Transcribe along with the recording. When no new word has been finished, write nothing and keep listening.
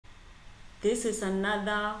This is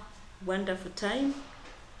another wonderful time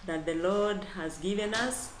that the Lord has given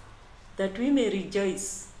us, that we may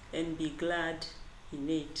rejoice and be glad in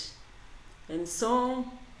it. And so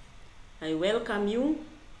I welcome you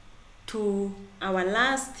to our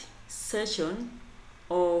last session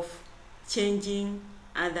of Changing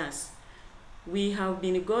Others. We have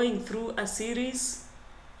been going through a series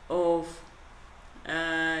of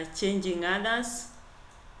changing others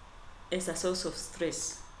as a source of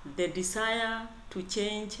stress. The desire to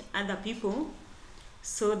change other people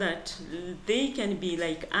so that they can be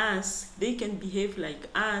like us, they can behave like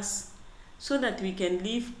us, so that we can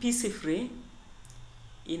live peacefully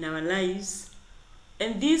in our lives.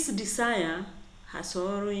 And this desire has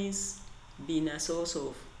always been a source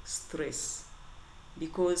of stress,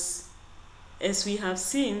 because as we have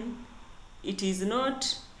seen, it is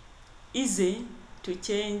not easy to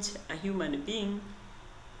change a human being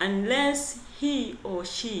unless he or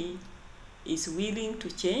she is willing to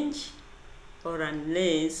change, or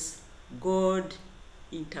unless God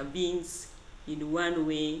intervenes in one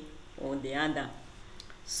way or the other.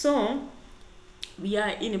 So we are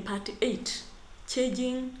in part 8,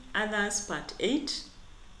 Changing Others part 8,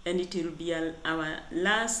 and it will be our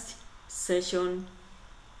last session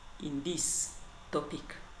in this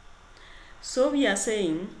topic. So we are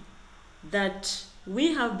saying that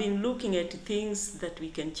we have been looking at things that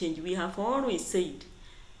we can change. We have always said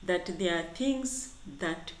that there are things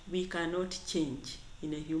that we cannot change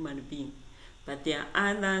in a human being, but there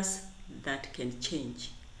are others that can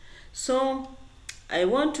change. So I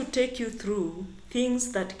want to take you through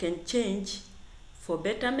things that can change for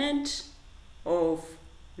betterment of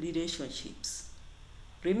relationships.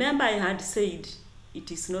 Remember, I had said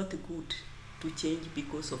it is not good to change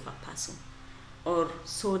because of a person, or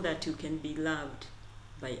so that you can be loved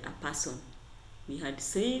by a person. We had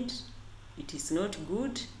said it is not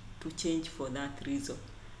good to change for that reason,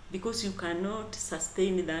 because you cannot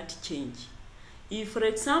sustain that change. If, for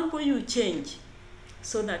example, you change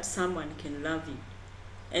so that someone can love you,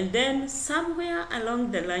 and then somewhere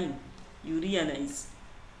along the line you realize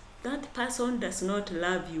that person does not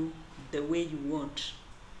love you the way you want,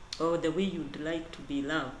 or the way you'd like to be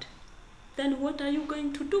loved, then what are you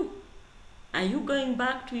going to do? Are you going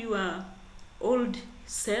back to your old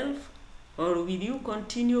self, or will you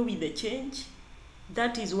continue with the change?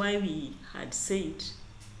 That is why we had said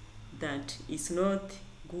that it's not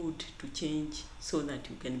good to change so that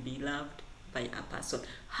you can be loved by a person.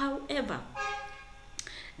 However,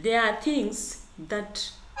 there are things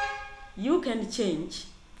that you can change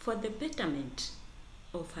for the betterment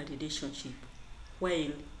of a relationship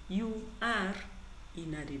while you are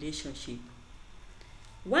in a relationship.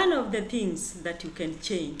 One of the things that you can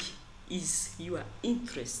change is your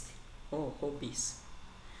interest or hobbies.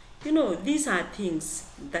 You know, these are things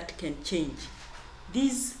that can change.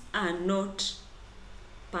 These are not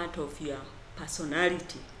part of your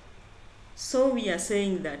personality. So we are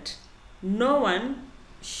saying that no one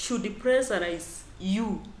should pressurize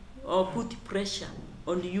you or put pressure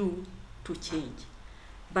on you to change.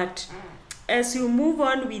 But as you move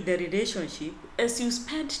on with the relationship, as you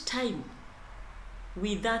spend time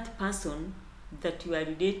with that person that you are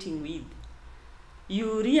relating with,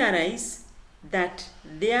 you realize that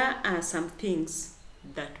there are some things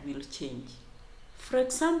that will change. For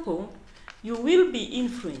example, you will be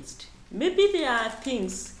influenced. Maybe there are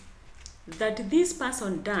things that this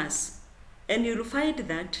person does, and you'll find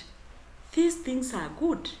that these things are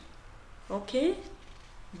good. Okay?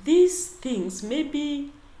 These things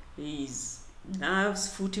maybe is loves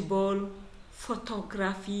football,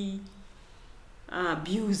 photography,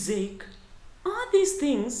 music, all these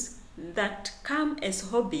things that come as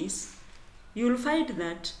hobbies. You'll find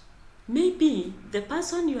that maybe the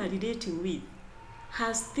person you are relating with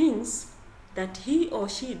has things that he or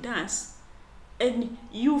she does, and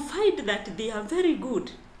you find that they are very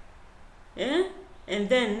good. And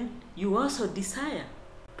then you also desire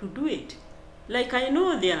to do it. Like, I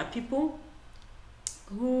know there are people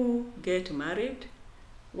who get married.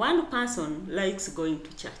 One person likes going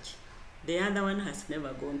to church. The other one has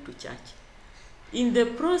never gone to church. In the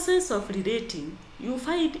process of relating, you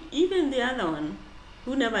find even the other one,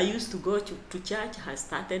 who never used to go to church, has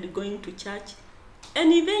started going to church.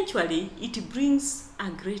 And eventually, it brings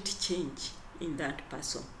a great change in that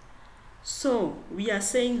person. So, we are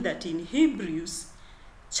saying that in Hebrews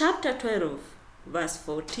chapter 12, verse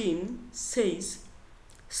 14 says,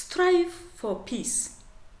 "Strive for peace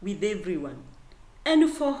with everyone, and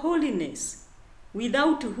for holiness,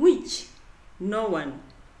 without which no one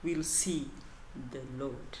will see the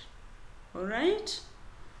Lord." All right?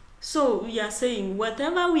 So we are saying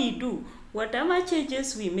whatever we do, whatever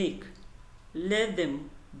changes we make, let them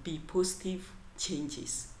be positive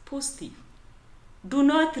changes. Positive. Do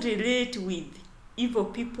not relate with evil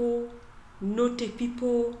people, naughty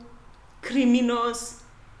people, criminals,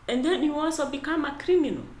 and then you also become a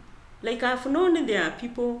criminal. Like I've known there are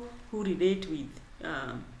people who relate with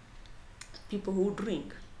people who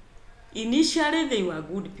drink. Initially they were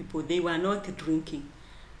good people, they were not drinking.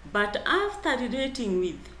 But after relating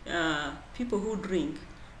with people who drink,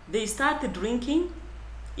 they start drinking.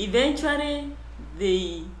 Eventually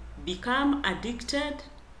they become addicted,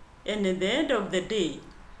 and at the end of the day,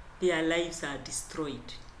 their lives are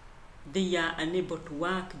destroyed. They are unable to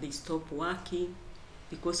work, they stop working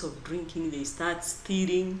because of drinking, they start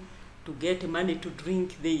stealing to get money to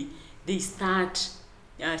drink, they start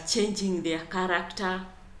changing their character.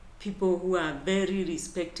 People who are very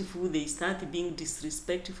respectful, they start being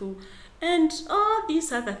disrespectful, and all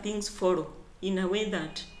these other things follow in a way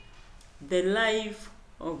that the life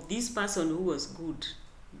of this person who was good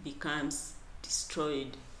becomes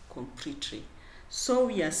destroyed completely. So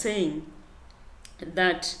we are saying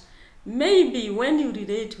that maybe when you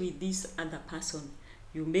relate with this other person,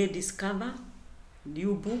 you may discover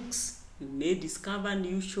new books, you may discover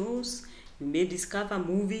new shows, you may discover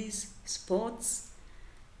movies, sports,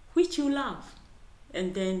 which you love,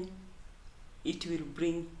 and then it will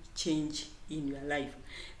bring change in your life.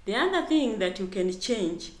 The other thing that you can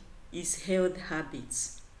change is health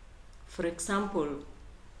habits. For example,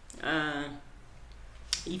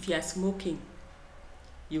 if you are smoking,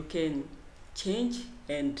 you can change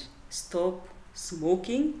and stop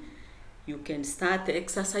smoking. You can start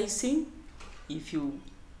exercising if you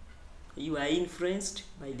are influenced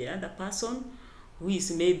by the other person who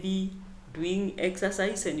is maybe doing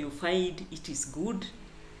exercise and you find it is good.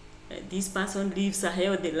 This person lives a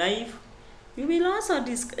healthy life. You will also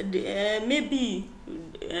maybe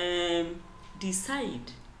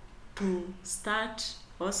decide to start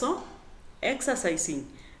also exercising.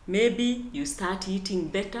 Maybe you start eating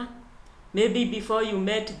better. Maybe before you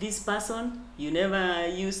met this person, you never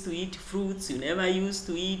used to eat fruits, you never used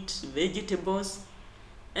to eat vegetables.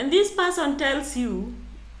 And this person tells you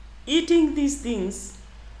eating these things,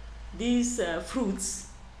 these fruits,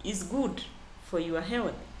 is good for your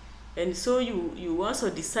health. And so you also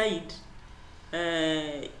decide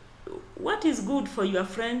what is good for your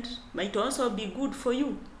friend might also be good for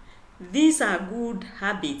you. These are good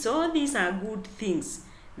habits. All these are good things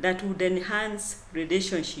that would enhance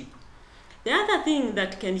relationship. The other thing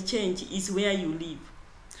that can change is where you live.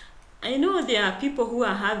 I know there are people who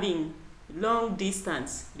are having long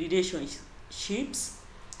distance relationships,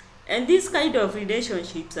 and these kind of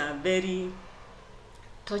relationships are very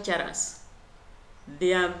torturous.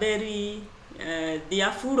 They are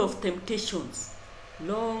full of temptations,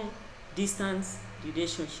 long distance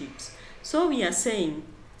relationships. So we are saying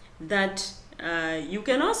that you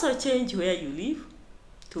can also change where you live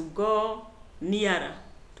to go nearer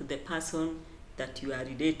to the person that you are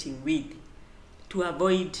relating with, to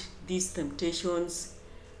avoid these temptations,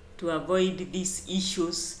 to avoid these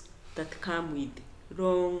issues that come with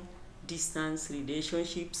long distance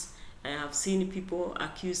relationships. I have seen people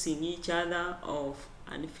accusing each other of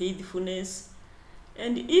unfaithfulness,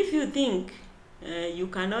 and if you think you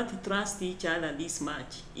cannot trust each other this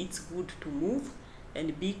much, it's good to move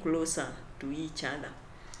and be closer to each other.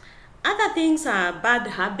 Other things are bad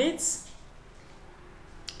habits.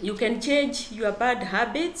 You can change your bad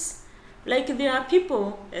habits. Like there are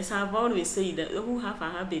people, as I've always said, who have a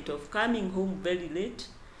habit of coming home very late,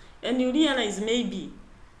 and you realize maybe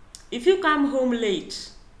if you come home late,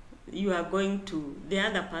 you are going to, the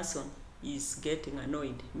other person is getting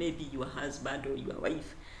annoyed. Maybe your husband or your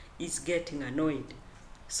wife is getting annoyed.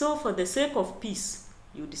 So for the sake of peace,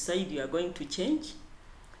 you decide you are going to change.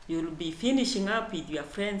 You'll be finishing up with your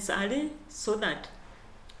friends early so that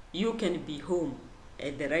you can be home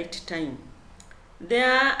at the right time.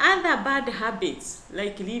 There are other bad habits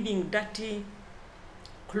like leaving dirty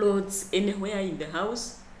clothes anywhere in the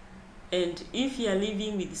house. And if you are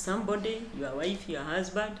living with somebody, your wife, your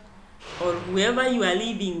husband, or whoever you are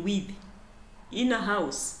living with in a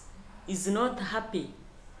house is not happy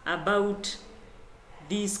about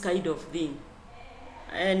this kind of thing,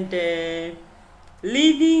 and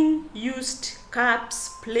leaving used cups,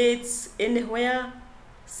 plates anywhere,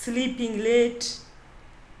 sleeping late,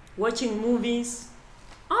 watching movies,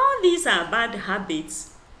 all these are bad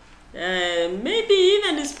habits. Maybe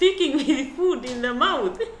even speaking with food in the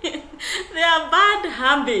mouth. They are bad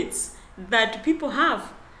habits that people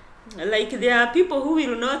have. Like there are people who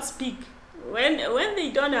will not speak. When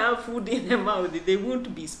they don't have food in the mouth, they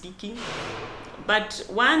won't be speaking. But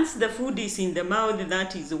once the food is in the mouth,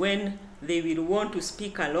 that is when they will want to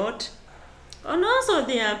speak a lot. And also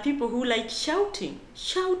there are people who like shouting,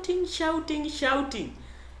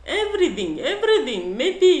 everything.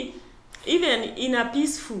 Maybe even in a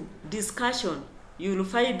peaceful discussion, you will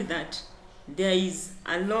find that there is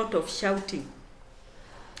a lot of shouting.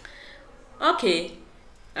 Okay,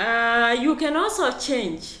 you can also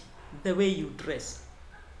change the way you dress.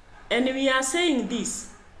 And we are saying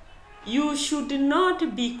this, you should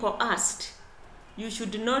not be coerced. You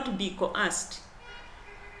should not be coerced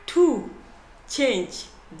to change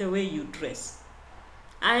the way you dress.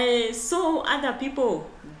 I saw other people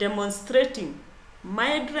demonstrating,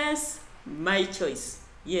 my dress, my choice.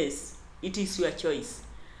 Yes, it is your choice.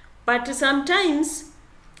 But sometimes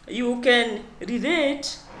you can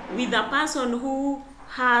relate with a person who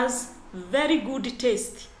has very good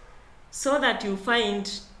taste, so that you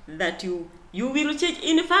find that you will change.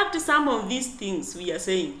 In fact, some of these things we are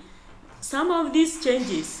saying, some of these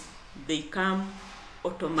changes, they come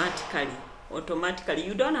automatically.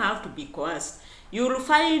 You don't have to be coerced. You will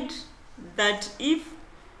find that if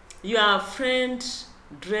your friend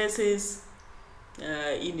dresses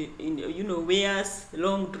wears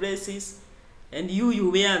long dresses, and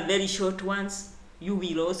you wear very short ones, you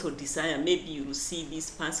will also desire, maybe you will see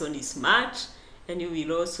this person is smart, and you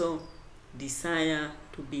will also desire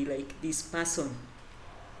to be like this person.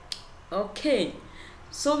 Okay,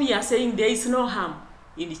 so we are saying there is no harm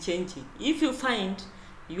in changing. If you find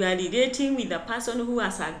you are relating with a person who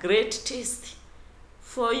has a great taste,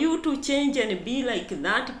 for you to change and be like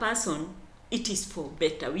that person, it is for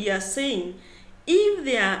better. We are saying if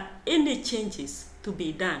there are any changes to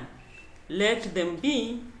be done, let them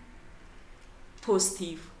be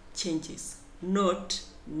positive changes, not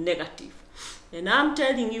negative. And I'm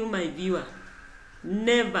telling you, my viewer,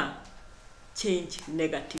 never change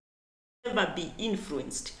negative. Never be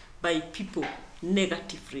influenced by people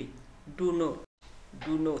negatively. Do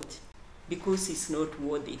not, because it's not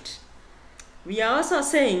worth it. We are also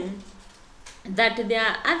saying that there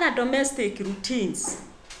are other domestic routines.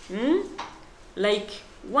 Like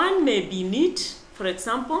one may be neat, for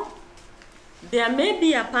example. There may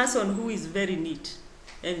be a person who is very neat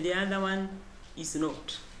and the other one is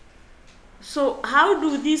not. So how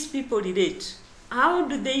do these people relate? How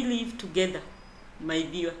do they live together, my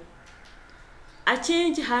viewer? A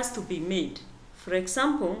change has to be made. For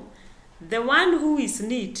example, the one who is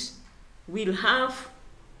neat will have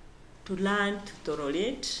to learn to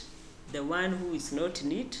tolerate the one who is not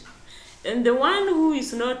neat, and the one who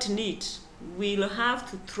is not neat will have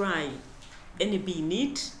to try and be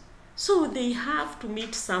neat. So they have to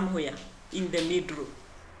meet somewhere in the middle.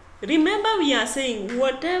 Remember, we are saying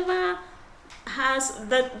whatever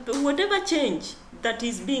change that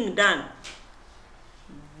is being done,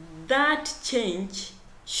 that change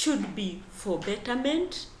should be for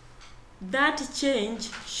betterment. That change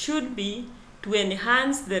should be to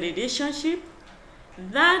enhance the relationship.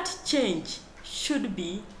 That change should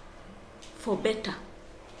be for better,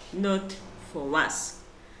 not for worse.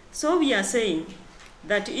 So we are saying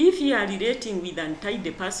that if you are relating with an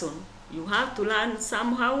untidy person, you have to learn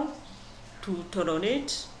somehow to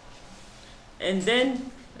tolerate, and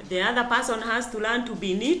then the other person has to learn to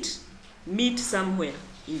be neat, meet somewhere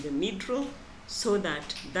in the middle, so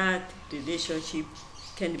that that relationship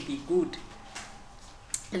can be good.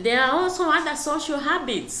 There are also other social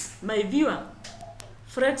habits, my viewer.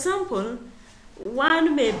 For example,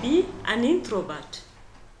 one may be an introvert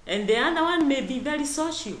and the other one may be very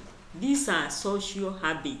social. These are social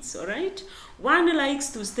habits, all right? One likes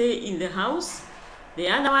to stay in the house, the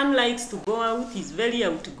other one likes to go out, is very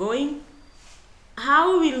outgoing.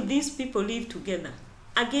 How will these people live together?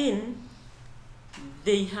 Again,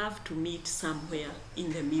 they have to meet somewhere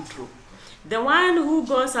in the middle. The one who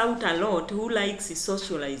goes out a lot, who likes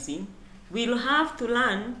socializing, will have to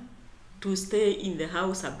learn to stay in the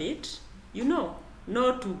house a bit,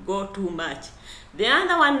 not to go too much. The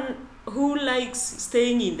other one who likes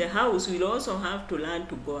staying in the house will also have to learn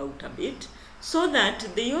to go out a bit, so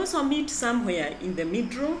that they also meet somewhere in the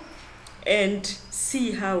middle and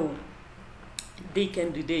see how they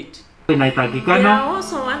can relate. There are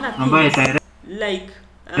also other things like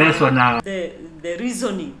the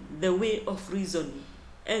reasoning, the way of reasoning,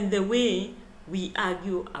 and the way we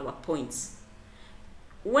argue our points.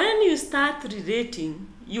 When you start relating,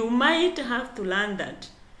 you might have to learn that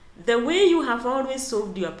the way you have always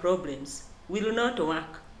solved your problems will not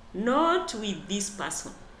work. Not with this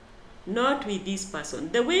person. Not with this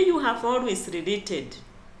person. The way you have always related,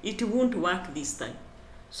 it won't work this time.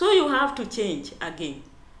 So you have to change again.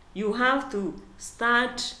 You have to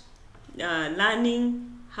start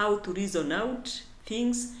learning how to reason out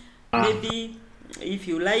things. Maybe if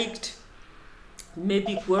you liked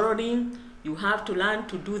maybe quarreling, You have to learn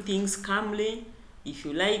to do things calmly. If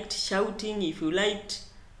you liked shouting, if you liked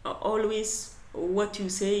always what you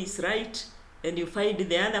say is right, and you find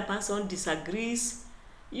the other person disagrees,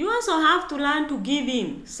 you also have to learn to give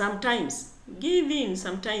in sometimes. Give in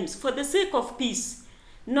sometimes for the sake of peace.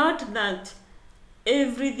 Not that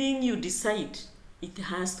everything you decide, it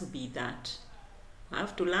has to be that. You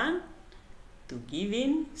have to learn to give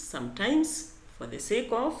in sometimes for the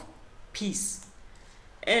sake of peace.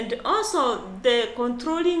 And also the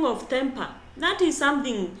controlling of temper. That is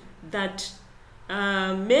something that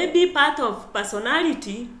may be part of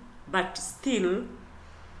personality, but still,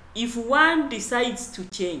 if one decides to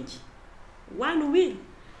change, one will.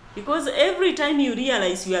 Because every time you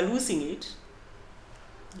realize you are losing it,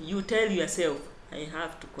 you tell yourself, I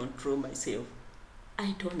have to control myself.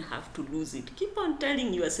 I don't have to lose it. Keep on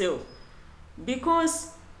telling yourself,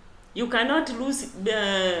 because you cannot lose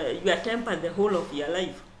your temper the whole of your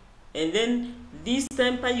life. And then this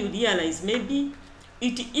temper, you realize maybe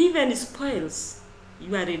it even spoils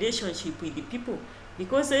your relationship with the people.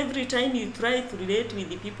 Because every time you try to relate with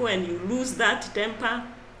the people and you lose that temper,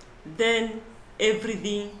 then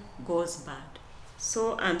everything goes bad.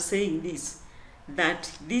 So I'm saying this, that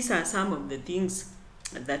these are some of the things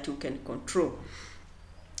that you can control.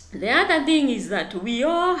 The other thing is that we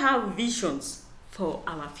all have visions for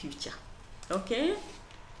our future. Okay?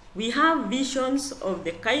 We have visions of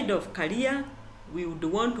the kind of career we would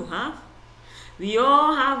want to have. We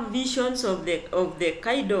all have visions of the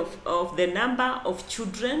kind of the number of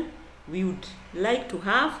children we would like to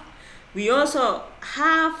have. We also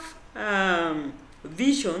have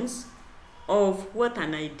visions of what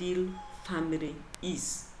an ideal family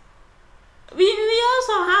is. We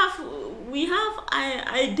also have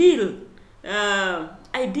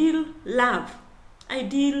ideal love,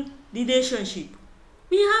 ideal relationship.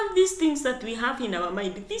 We have these things that we have in our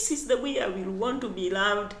mind. This is the way I will want to be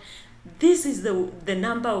loved. This is the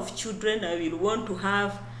number of children I will want to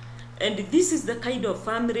have. And this is the kind of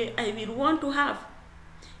family I will want to have.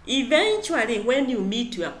 Eventually, when you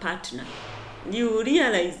meet your partner, you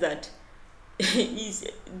realize that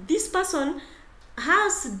this person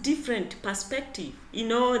has different perspective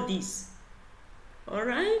in all this. All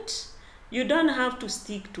right? You don't have to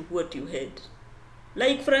stick to what you had.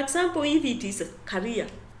 Like, for example, if it is a career.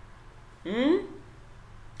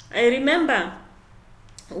 I remember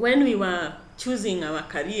when we were choosing our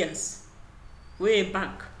careers way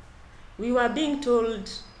back, we were being told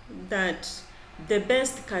that the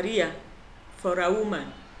best career for a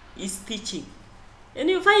woman is teaching. And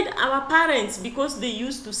you find our parents, because they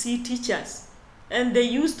used to see teachers and they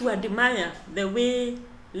used to admire the way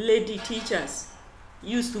lady teachers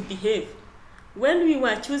used to behave. When we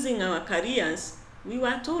were choosing our careers, we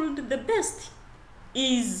were told the best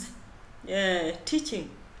is teaching.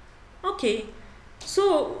 Okay,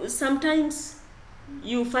 so sometimes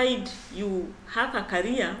you find you have a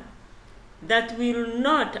career that will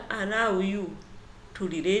not allow you to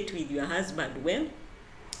relate with your husband well,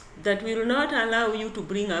 that will not allow you to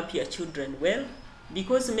bring up your children well,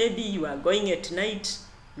 because maybe you are going at night,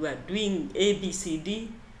 you are doing A, B, C,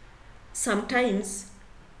 D. Sometimes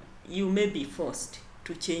you may be forced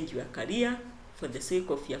to change your career for the sake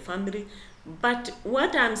of your family. But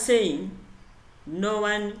what I'm saying, no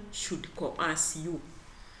one should coerce you.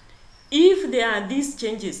 If there are these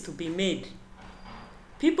changes to be made,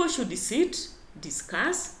 people should sit,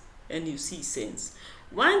 discuss, and you see sense.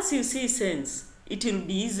 Once you see sense, it will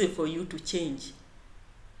be easy for you to change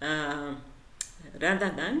rather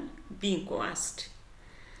than being coerced.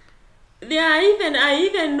 I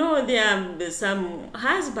even know there are some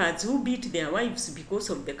husbands who beat their wives because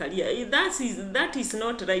of the career. That is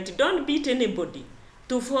not right. Don't beat anybody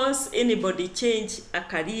to force anybody change a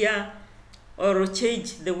career or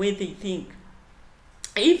change the way they think.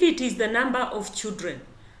 If it is the number of children,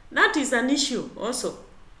 that is an issue also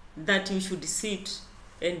that you should sit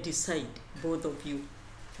and decide, both of you.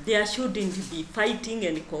 There shouldn't be fighting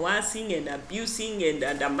and coercing and abusing and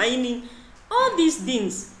undermining. All these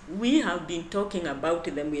things, we have been talking about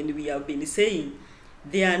them and we have been saying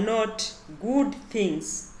they are not good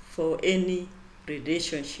things for any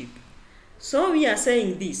relationship. So we are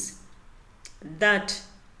saying this, that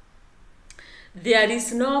there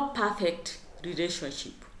is no perfect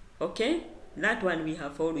relationship. Okay? That one we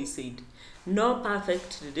have always said. No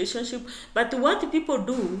perfect relationship. But what people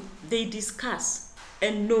do, they discuss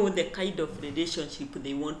and know the kind of relationship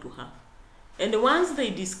they want to have. And once they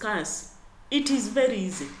discuss, it is very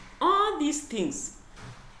easy. All these things,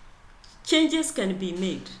 changes can be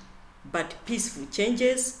made, but peaceful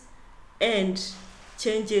changes and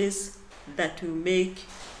changes that will make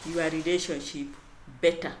your relationship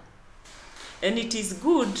better. And it is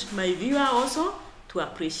good, my viewer, also to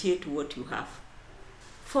appreciate what you have.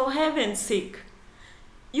 For heaven's sake,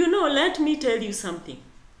 let me tell you something.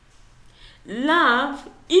 Love,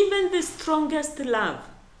 even the strongest love,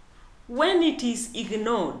 when it is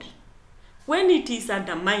ignored, when it is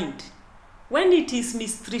undermined, when it is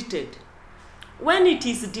mistreated, when it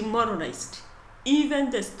is demoralized, even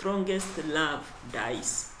the strongest love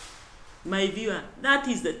dies. My viewer, that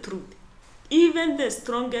is the truth. Even the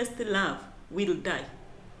strongest love will die.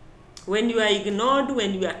 When you are ignored,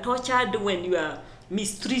 when you are tortured, when you are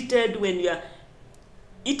mistreated,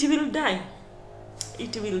 it will die.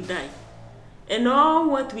 It will die. And all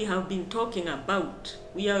what we have been talking about,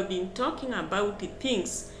 we have been talking about the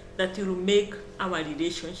things that will make our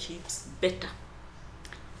relationships better.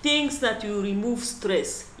 Things that will remove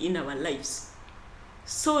stress in our lives.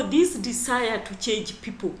 So this desire to change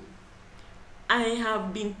people, I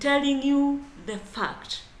have been telling you the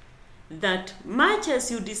fact that much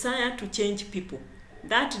as you desire to change people,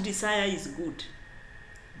 that desire is good,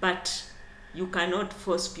 but you cannot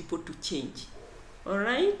force people to change. All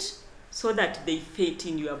right? So that they fit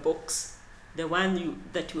in your box, the one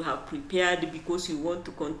that you have prepared because you want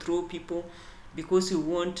to control people, because you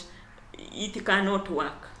want, it cannot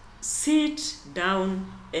work. Sit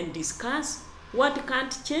down and discuss what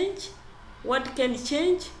can't change, what can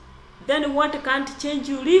change, then what can't change,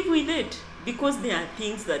 you live with it, because there are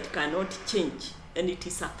things that cannot change, and it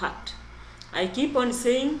is a fact. I keep on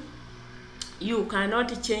saying, you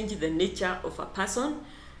cannot change the nature of a person,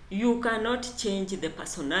 you cannot change the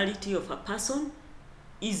personality of a person.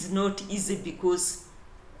 Is not easy because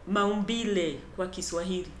maumbile kwa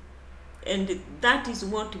Kiswahili, and that is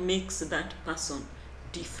what makes that person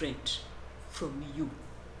different from you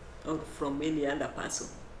or from any other person.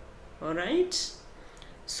 All right?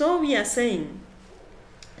 So we are saying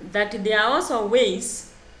that there are also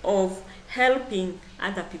ways of helping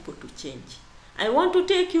other people to change. I want to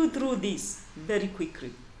take you through this very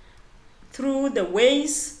quickly, through the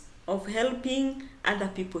ways of helping other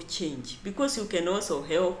people change, because you can also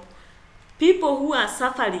help people who are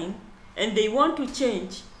suffering and they want to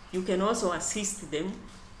change. You can also assist them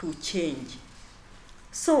to change.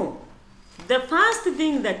 So the first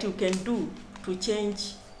thing that you can do to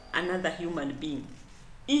change another human being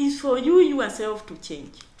is for you yourself to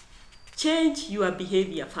change. Change your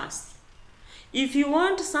behavior first. If you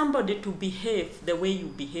want somebody to behave the way you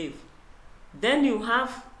behave, then you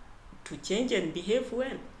have to change and behave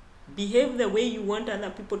well. Behave the way you want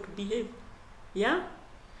other people to behave. Yeah?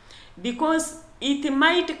 Because it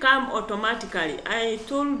might come automatically. I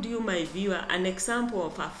told you, my viewer, an example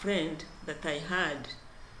of a friend that I had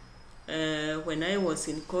when I was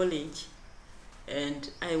in college, and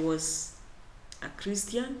I was a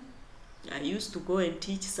Christian. I used to go and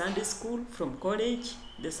teach Sunday school from college,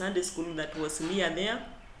 the Sunday school that was near there.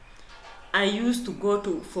 I used to go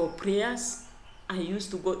for prayers. I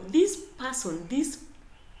used to go. This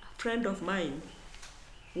friend of mine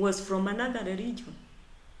was from another religion,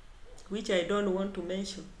 which I don't want to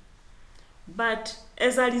mention. But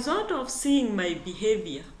as a result of seeing my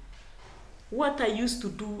behavior, what I used to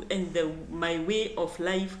do and my way of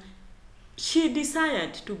life, she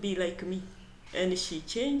desired to be like me. And she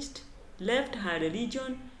changed, left her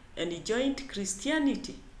religion, and joined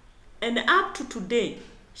Christianity. And up to today,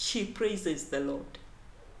 she praises the Lord.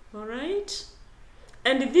 All right?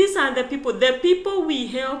 And these are the people we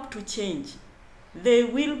help to change. They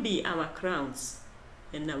will be our crowns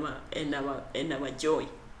and our joy.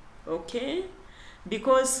 Okay?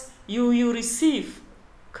 Because you receive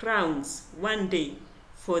crowns one day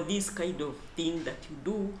for this kind of thing that you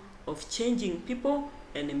do of changing people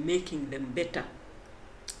and making them better.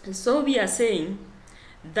 And so we are saying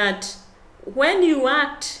that when you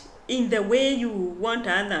act in the way you want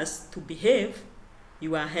others to behave,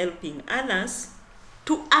 you are helping others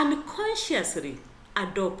to unconsciously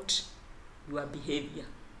adopt your behavior.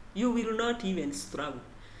 You will not even struggle.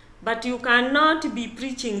 But you cannot be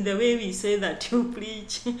preaching the way we say that you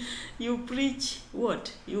preach. You preach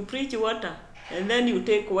what? You preach water and then you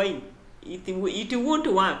take wine. It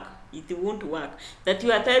won't work. It won't work. That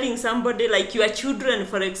you are telling somebody, like your children,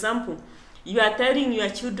 for example, you are telling your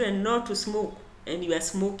children not to smoke and you are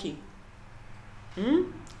smoking.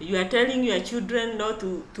 You are telling your children not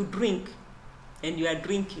to drink and you are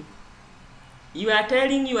drinking. You are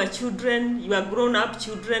telling your children, your grown-up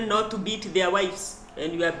children, not to beat their wives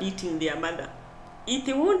and you are beating their mother.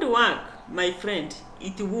 It won't work, my friend.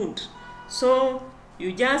 It won't. So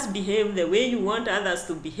you just behave the way you want others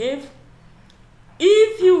to behave.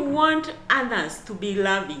 If you want others to be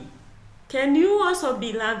loving, can you also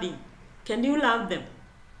be loving? Can you love them?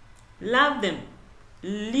 Love them.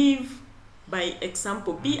 Live by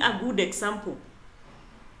example. Be a good example.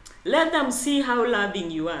 Let them see how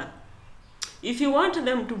loving you are. If you want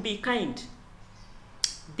them to be kind,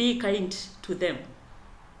 be kind to them.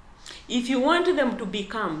 If you want them to be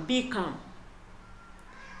calm, be calm.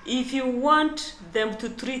 If you want them to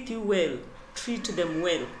treat you well, treat them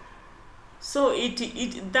well. So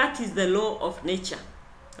that is the law of nature.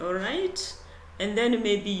 All right? And then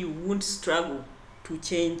maybe you won't struggle to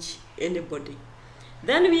change anybody.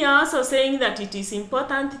 Then we are also saying that it is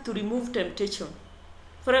important to remove temptation.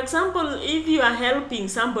 For example, if you are helping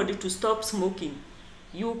somebody to stop smoking,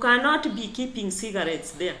 you cannot be keeping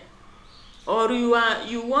cigarettes there. Or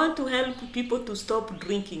you want to help people to stop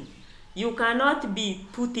drinking, you cannot be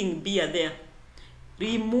putting beer there.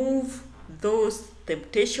 Remove those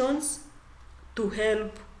temptations to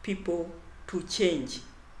help people to change.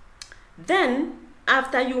 Then,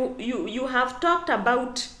 after you have talked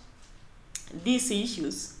about these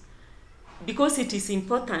issues, because it is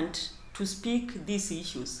important to speak these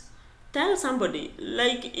issues, tell somebody,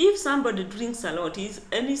 like if somebody drinks a lot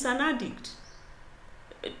and is an addict,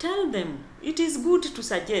 tell them it is good to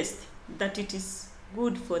suggest that it is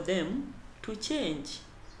good for them to change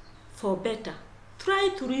for better. Try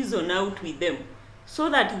to reason out with them so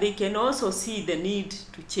that they can also see the need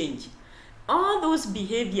to change. All those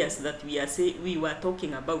behaviors that we were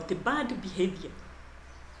talking about, the bad behavior,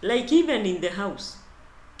 like even in the house,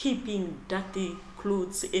 keeping dirty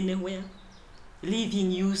clothes anywhere,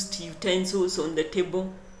 leaving used utensils on the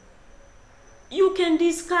table. You can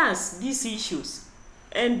discuss these issues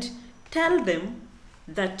and tell them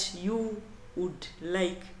that you would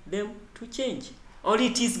like them to change, or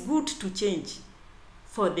it is good to change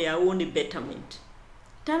for their own betterment.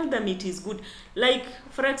 Tell them it is good. Like,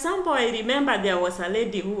 for example, I remember there was a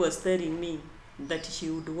lady who was telling me that she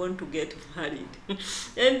would want to get married.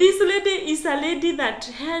 And this lady is a lady that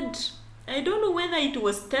had, I don't know whether it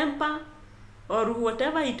was temper or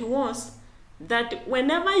whatever it was, that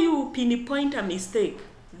whenever you pinpoint a mistake,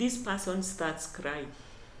 this person starts crying.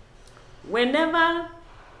 Whenever,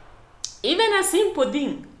 even a simple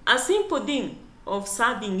thing of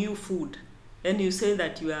serving you food, and you say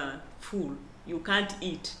that you are full, you can't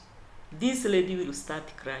eat, this lady will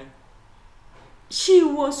start crying. She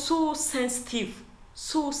was so sensitive.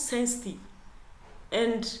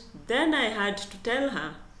 And then I had to tell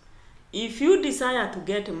her, if you desire to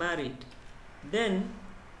get married, then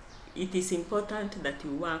it is important that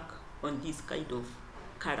you work on this kind of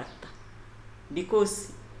character,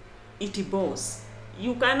 because it bores.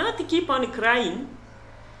 You cannot keep on crying.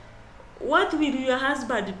 What will your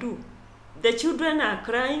husband do? The children are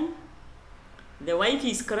crying, the wife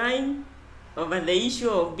is crying over the issue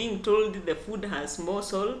of being told the food has more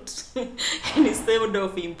salt instead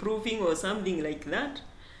of improving or something like that.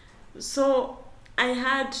 So I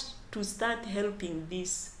had to start helping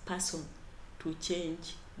this person to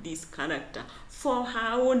change this character for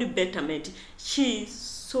her own betterment. She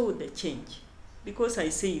saw the change, because I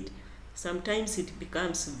said sometimes it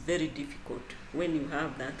becomes very difficult when you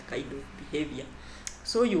have that kind of behavior.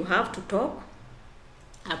 So you have to talk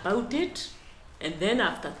about it, and then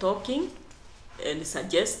after talking and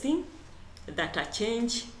suggesting that a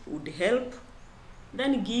change would help,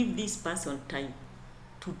 then give this person time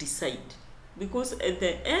to decide. Because at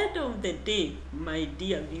the end of the day, my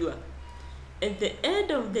dear viewer, at the end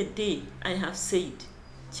of the day, I have said,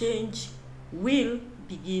 change will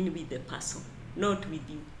begin with the person, not with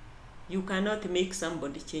you. You cannot make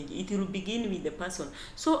somebody change. It will begin with the person.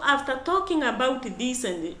 So after talking about this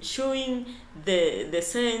and showing the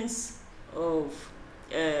sense of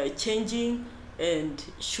changing and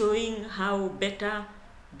showing how better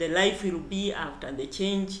the life will be after the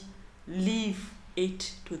change, leave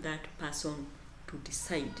it to that person to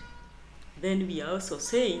decide. Then we are also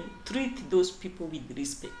saying, treat those people with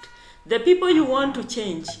respect. The people you want to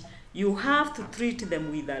change, you have to treat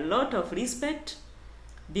them with a lot of respect,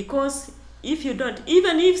 because if you don't,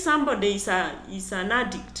 even if somebody is an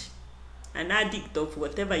addict of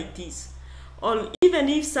whatever it is, or even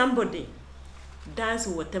if somebody does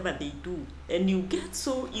whatever they do and you get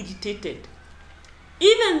so irritated,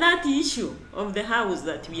 even that issue of the house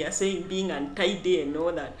that we are saying being untidy and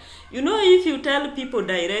all that, you know, if you tell people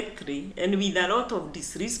directly and with a lot of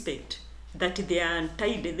disrespect that they are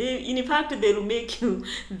untidy, in fact they will make you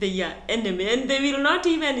their enemy, and they will not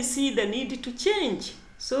even see the need to change.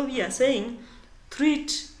 So we are saying,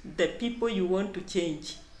 treat the people you want to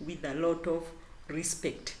change with a lot of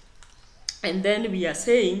respect. And then we are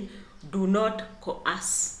saying, do not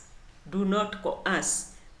coerce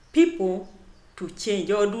people to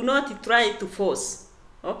change, or do not try to force.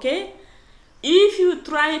 Okay? If you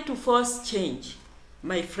try to force change,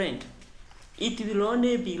 my friend, it will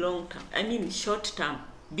only be long term, I mean short term,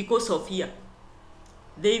 because of fear.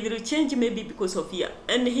 They will change maybe because of fear.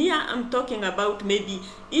 And here I'm talking about maybe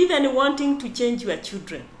even wanting to change your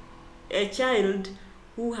children. A child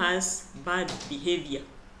who has bad behavior.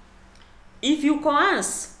 If you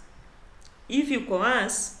coerce,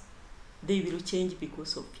 they will change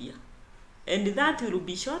because of fear. And that will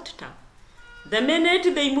be short term. The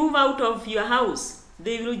minute they move out of your house,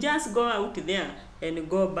 they will just go out there and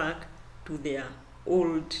go back to their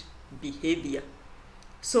old behavior.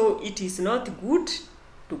 So it is not good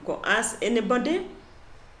to coerce anybody.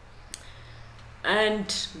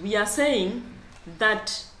 And we are saying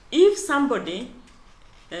that if somebody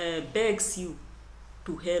begs you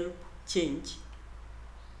to help change,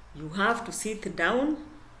 you have to sit down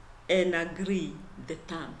and agree the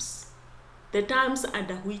terms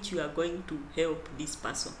under which you are going to help this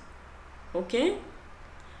person. Okay?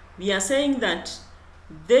 We are saying that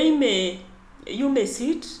you may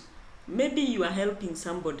sit, maybe you are helping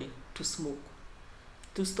somebody to smoke,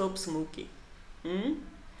 to stop smoking.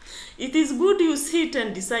 It is good you sit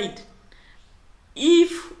and decide,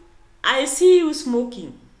 if I see you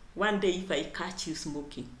smoking, one day if I catch you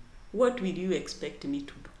smoking, what will you expect me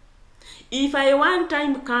to do? If I one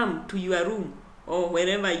time come to your room or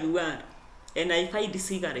wherever you are and I find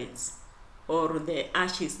cigarettes or the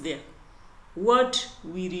ashes there, what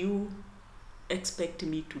will you expect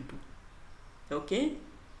me to do? Okay?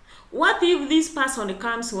 What if this person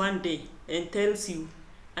comes one day and tells you,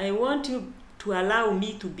 I want you to allow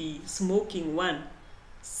me to be smoking 1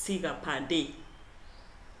 cigar per day?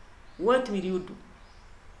 What will you do?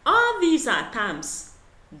 All these are terms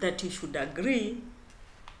that you should agree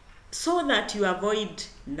so that you avoid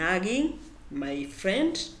nagging, my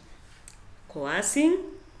friend, coercing,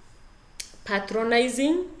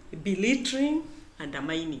 patronizing, belittling,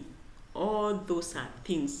 undermining. All those are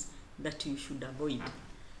things that you should avoid.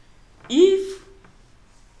 If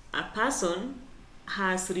a person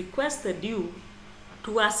has requested you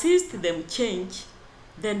to assist them change,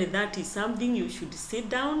 then that is something you should sit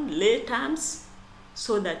down, lay terms,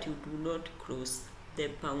 so that you do not cross the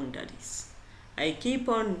boundaries. I keep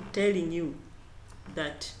on telling you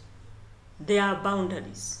that there are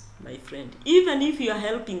boundaries, my friend. Even if you are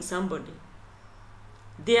helping somebody,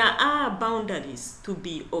 there are boundaries to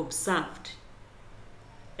be observed.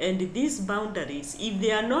 And these boundaries, if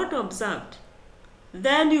they are not observed,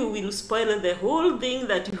 then you will spoil the whole thing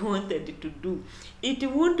that you wanted to do. It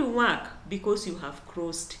won't work because you have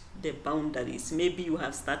crossed the boundaries. Maybe you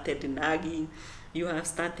have started nagging, you have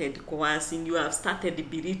started coercing, you have started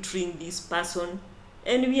belittling this person.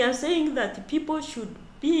 And we are saying that people should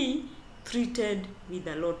be treated with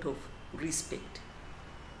a lot of respect.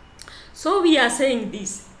 So we are saying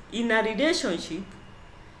this, in a relationship,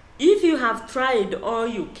 if you have tried all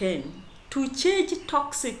you can to change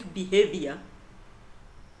toxic behavior,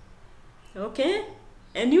 okay,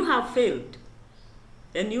 and you have failed,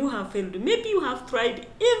 maybe you have tried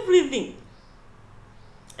everything,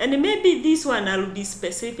 and maybe this one I'll be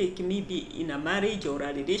specific, maybe in a marriage or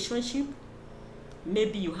a relationship,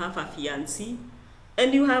 maybe you have a fiancé,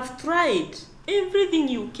 and you have tried everything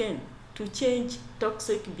you can to change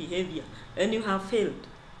toxic behavior, and you have failed.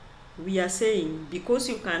 We are saying, because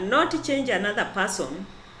you cannot change another person,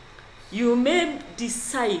 you may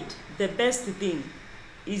decide the best thing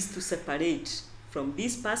is to separate from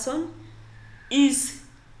this person, is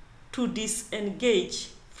to disengage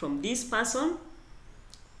from this person.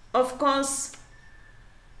 Of course,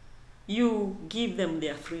 you give them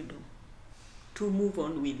their freedom to move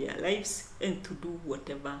on with their lives and to do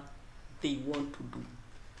whatever they want to do.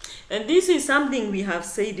 And this is something we have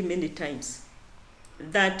said many times,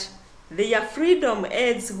 that their freedom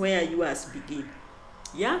ends where yours begin.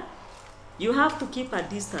 Yeah? You have to keep a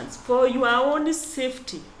distance for your own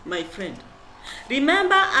safety, my friend.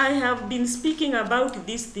 Remember, I have been speaking about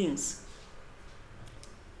these things,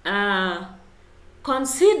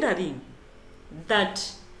 considering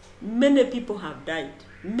that many people have died,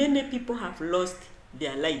 many people have lost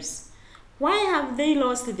their lives. Why have they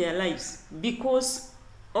lost their lives? Because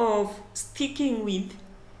of sticking with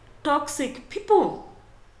toxic people.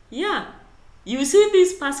 Yeah, you see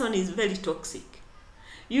this person is very toxic.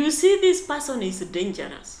 You see this person is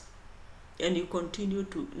dangerous, and you continue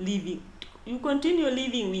living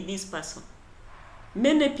with this person.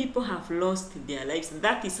 Many people have lost their lives.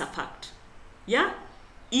 That is a fact. Yeah?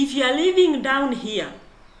 If you are living down here,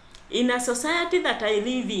 in a society that I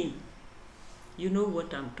live in, you know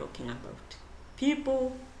what I'm talking about.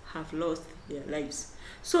 People have lost their lives.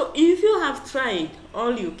 So if you have tried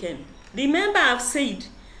all you can, remember I've said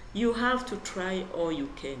you have to try all you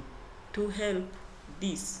can to help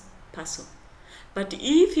this person. But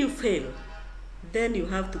if you fail, then you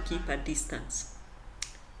have to keep a distance.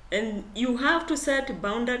 And you have to set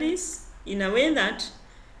boundaries in a way that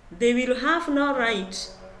they will have no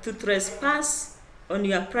right to trespass on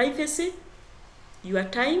your privacy, your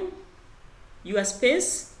time, your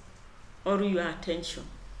space, or your attention,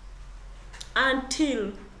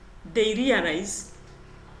 until they realize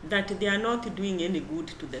that they are not doing any good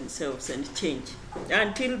to themselves and change,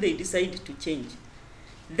 until they decide to change.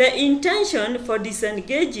 The intention for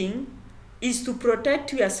disengaging is to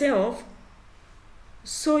protect yourself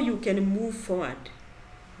so you can move forward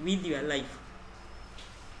with your life.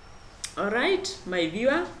 All right, my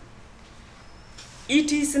viewer,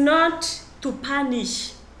 it is not to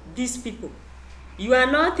punish these people. You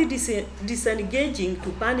are not disengaging to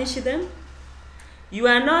punish them. You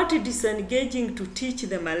are not disengaging to teach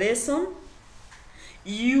them a lesson.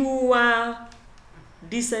 You are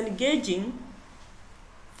disengaging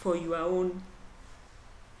for your own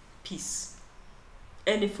peace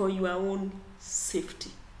and for your own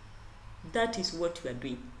safety. That is what you are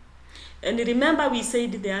doing. And remember, we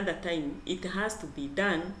said the other time, it has to be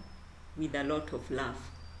done with a lot of love.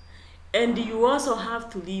 And you also have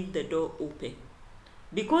to leave the door open,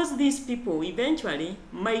 because these people eventually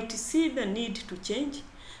might see the need to change.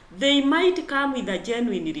 They might come with a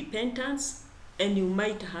genuine repentance, and you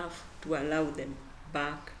might have to allow them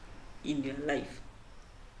back in your life.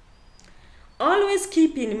 Always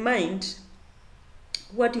keep in mind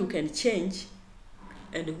what you can change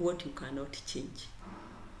and what you cannot change.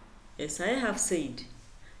 As I have said,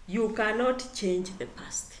 you cannot change the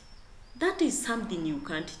past. That is something you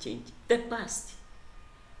can't change. The past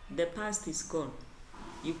is gone.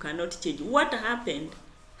 You cannot change. What happened,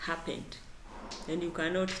 happened. And you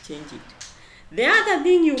cannot change it. The other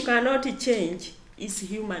thing you cannot change is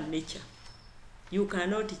human nature. You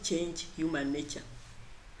cannot change human nature.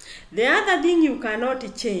 The other thing you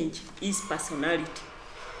cannot change is personality.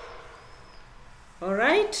 All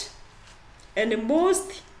right? And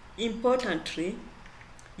most importantly,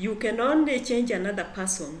 you can only change another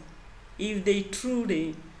person if they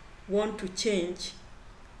truly want to change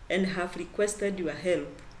and have requested your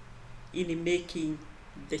help in making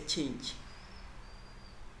the change.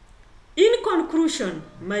 In conclusion,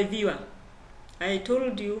 my viewer, I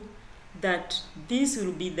told you that this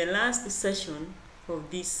will be the last session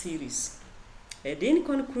of this series. And in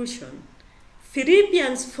conclusion,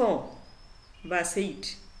 Philippians 4 verse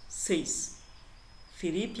 8 says,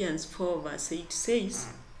 Philippians 4 verse 8 says,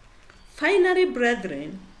 "Finally,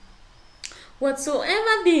 brethren,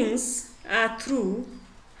 whatsoever things are true,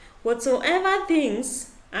 whatsoever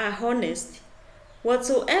things are honest,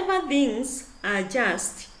 whatsoever things are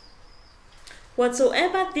just,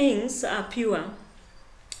 whatsoever things are pure,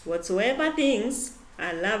 whatsoever things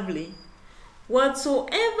are lovely,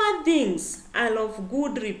 whatsoever things are of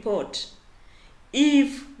good report,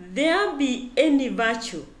 if there be any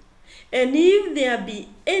virtue, and if there be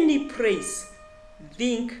any praise,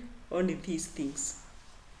 think on these things."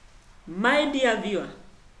 My dear viewer,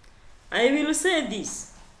 I will say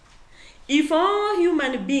this: if all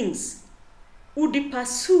human beings would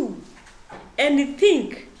pursue and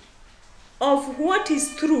think of what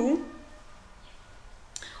is true,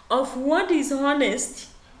 of what is honest,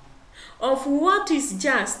 of what is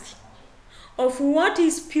just, of what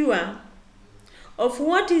is pure, of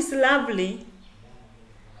what is lovely,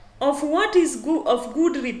 of what is good, of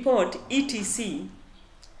good report, etc.,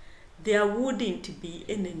 there wouldn't be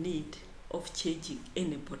any need of changing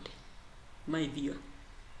anybody, my viewer.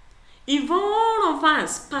 If all of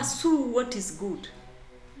us pursue what is good,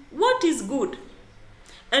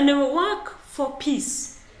 and work for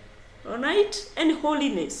peace, all right, and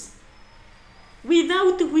holiness,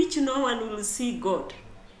 without which no one will see God,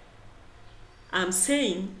 I'm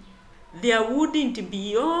saying there wouldn't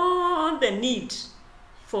be all the need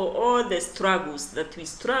for all the struggles that we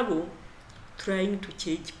struggle trying to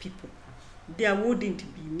change people. There wouldn't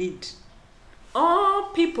be need. All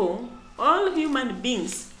people, all human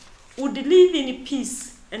beings would live in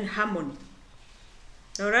peace and harmony.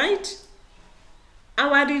 All right?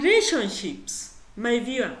 Our relationships, my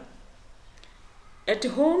viewer, at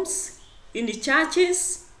homes, in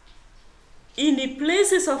churches, in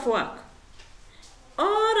places of work,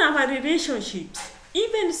 all our relationships,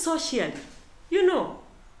 even socially, you know,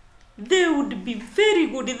 they would be very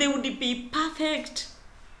good. They would be perfect.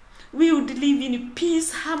 We would live in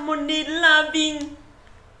peace, harmony, loving.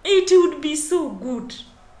 It would be so good.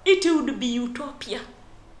 It would be utopia.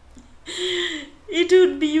 It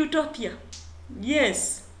would be utopia.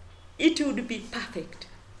 Yes, it would be perfect.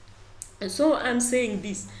 And so I'm saying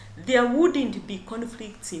this: there wouldn't be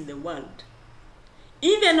conflicts in the world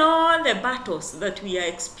even all the battles that we are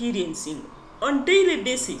experiencing on daily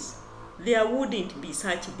basis, there wouldn't be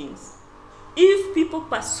such things. If people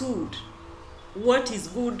pursued what is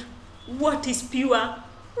good, what is pure,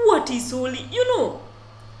 what is holy,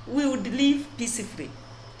 we would live peacefully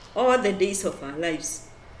all the days of our lives.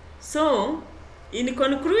 So, in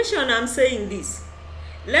conclusion, I'm saying this.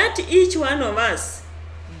 Let each one of us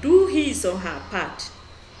do his or her part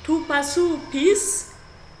to pursue peace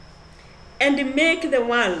and make the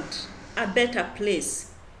world a better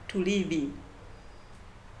place to live in.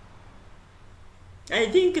 I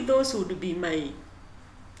think those would be my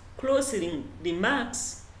closing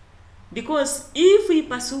remarks, because if we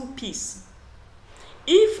pursue peace,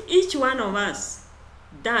 if each one of us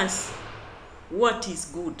does what is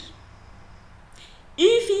good,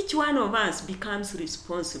 if each one of us becomes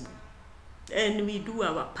responsible and we do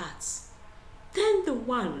our parts, then the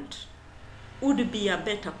world would be a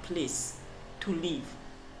better place to live.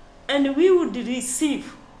 And we would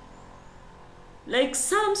receive, like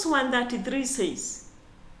Psalms 133 says,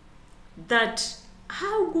 that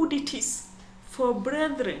how good it is for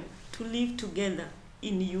brethren to live together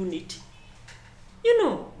in unity.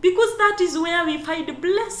 Because that is where we find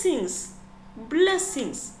blessings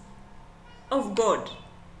of God.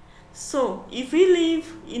 So if we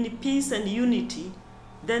live in peace and unity,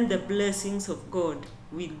 then the blessings of God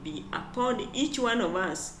will be upon each one of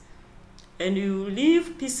us, and we will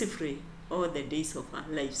live peacefully all the days of our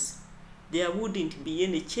lives. There wouldn't be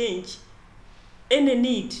any change, any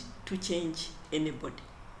need to change anybody.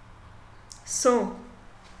 So,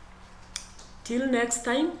 till next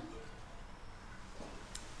time,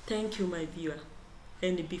 thank you, my viewer.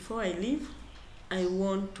 And before I leave, I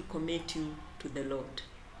want to commit you to the Lord.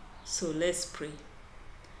 So let's pray.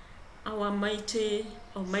 Our mighty,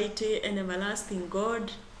 almighty, and everlasting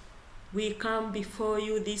God, we come before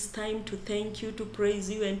you this time to thank you, to praise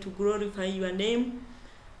you, and to glorify your name.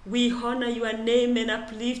 We honor your name and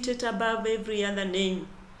uplift it above every other name.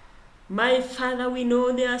 My Father, we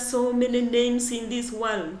know there are so many names in this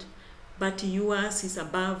world, but yours is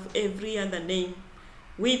above every other name.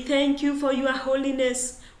 We thank you for your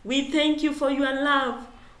holiness. We thank you for your love.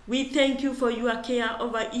 We thank you for your care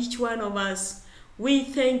over each one of us. We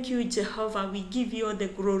thank you, Jehovah. We give you all the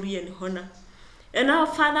glory and honor. And now,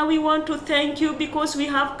 Father, we want to thank you because we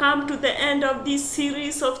have come to the end of this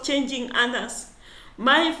series of changing others.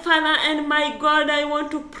 My Father and my God, I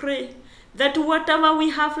want to pray that whatever we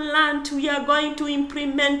have learned, we are going to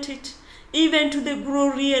implement it, even to the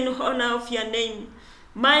glory and honor of your name.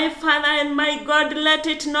 My Father and my God, let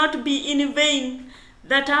it not be in vain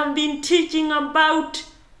that I've been teaching about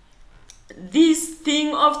this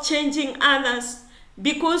thing of changing others,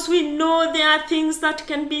 because we know there are things that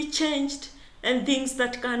can be changed and things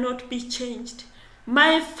that cannot be changed.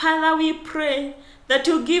 My Father, we pray that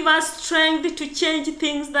you give us strength to change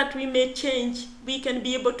things that we may change, we can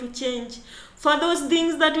be able to change. For those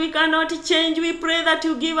things that we cannot change, we pray that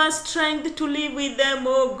you give us strength to live with them,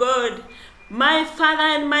 oh God. My Father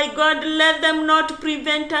and my God, let them not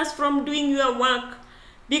prevent us from doing your work.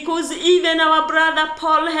 Because even our brother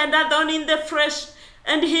Paul had a thorn in the flesh,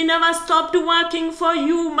 and he never stopped working for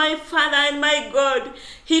you, my Father and my God.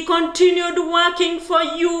 He continued working for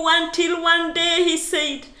you until one day he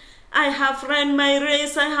said, I have run my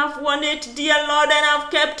race, I have won it, dear Lord, and I have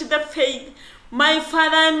kept the faith. My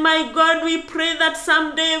Father and my God, we pray that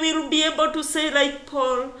someday we will be able to say like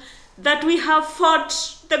Paul, that we have fought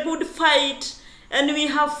the good fight, and we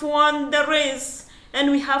have won the race, and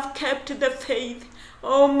we have kept the faith.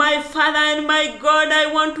 Oh, my Father and my God,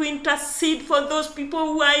 I want to intercede for those people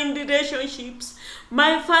who are in relationships.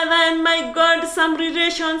 My Father and my God, some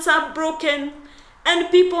relations are broken and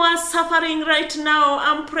people are suffering right now.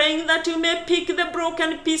 I'm praying that you may pick the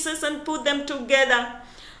broken pieces and put them together.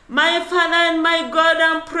 My Father and my God,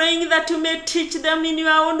 I'm praying that you may teach them in your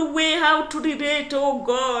own way how to relate, oh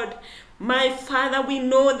God. My Father, we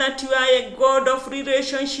know that you are a God of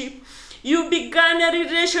relationship. You began a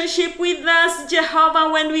relationship with us,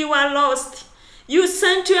 Jehovah, when we were lost. You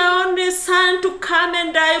sent your only Son to come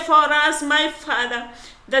and die for us, my Father,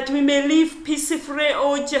 that we may live peacefully,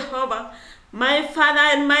 O Jehovah. My Father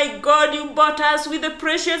and my God, you bought us with the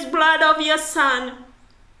precious blood of your Son.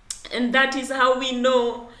 And that is how we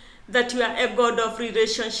know that you are a God of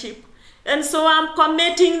relationship. And so I'm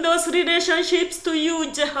committing those relationships to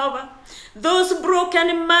you, Jehovah. Those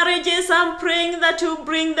broken marriages, I'm praying that you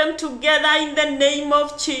bring them together in the name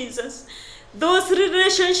of Jesus. Those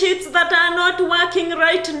relationships that are not working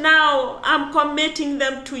right now, I'm committing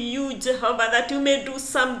them to you, Jehovah, that you may do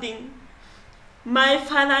something. My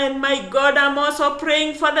Father and my God, I'm also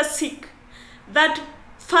praying for the sick, that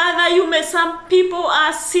Father, some people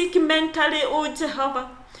are sick mentally, oh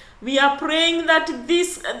Jehovah. We are praying that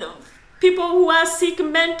these people who are sick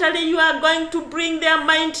mentally, you are going to bring their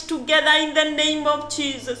mind together in the name of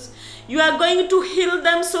Jesus. You are going to heal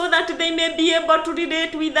them so that they may be able to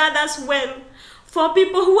relate with others well. For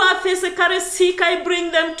people who are physically sick, I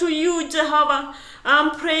bring them to you, Jehovah.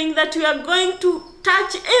 I'm praying that you are going to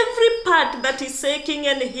touch every part that is aching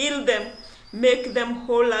and heal them. Make them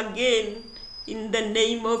whole again in the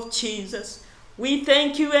name of Jesus. We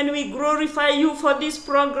thank you and we glorify you for this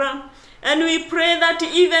program. And we pray that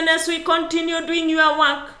even as we continue doing your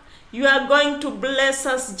work, you are going to bless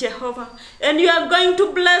us, Jehovah. And you are going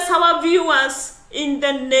to bless our viewers in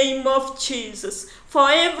the name of Jesus. For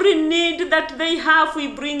every need that they have,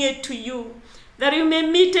 we bring it to you, that you may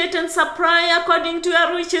meet it and supply according to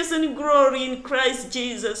your riches and glory in Christ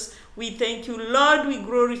Jesus. We thank you, Lord. We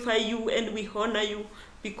glorify you and we honor you,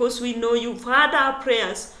 because we know you've heard our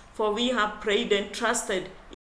prayers, for we have prayed and trusted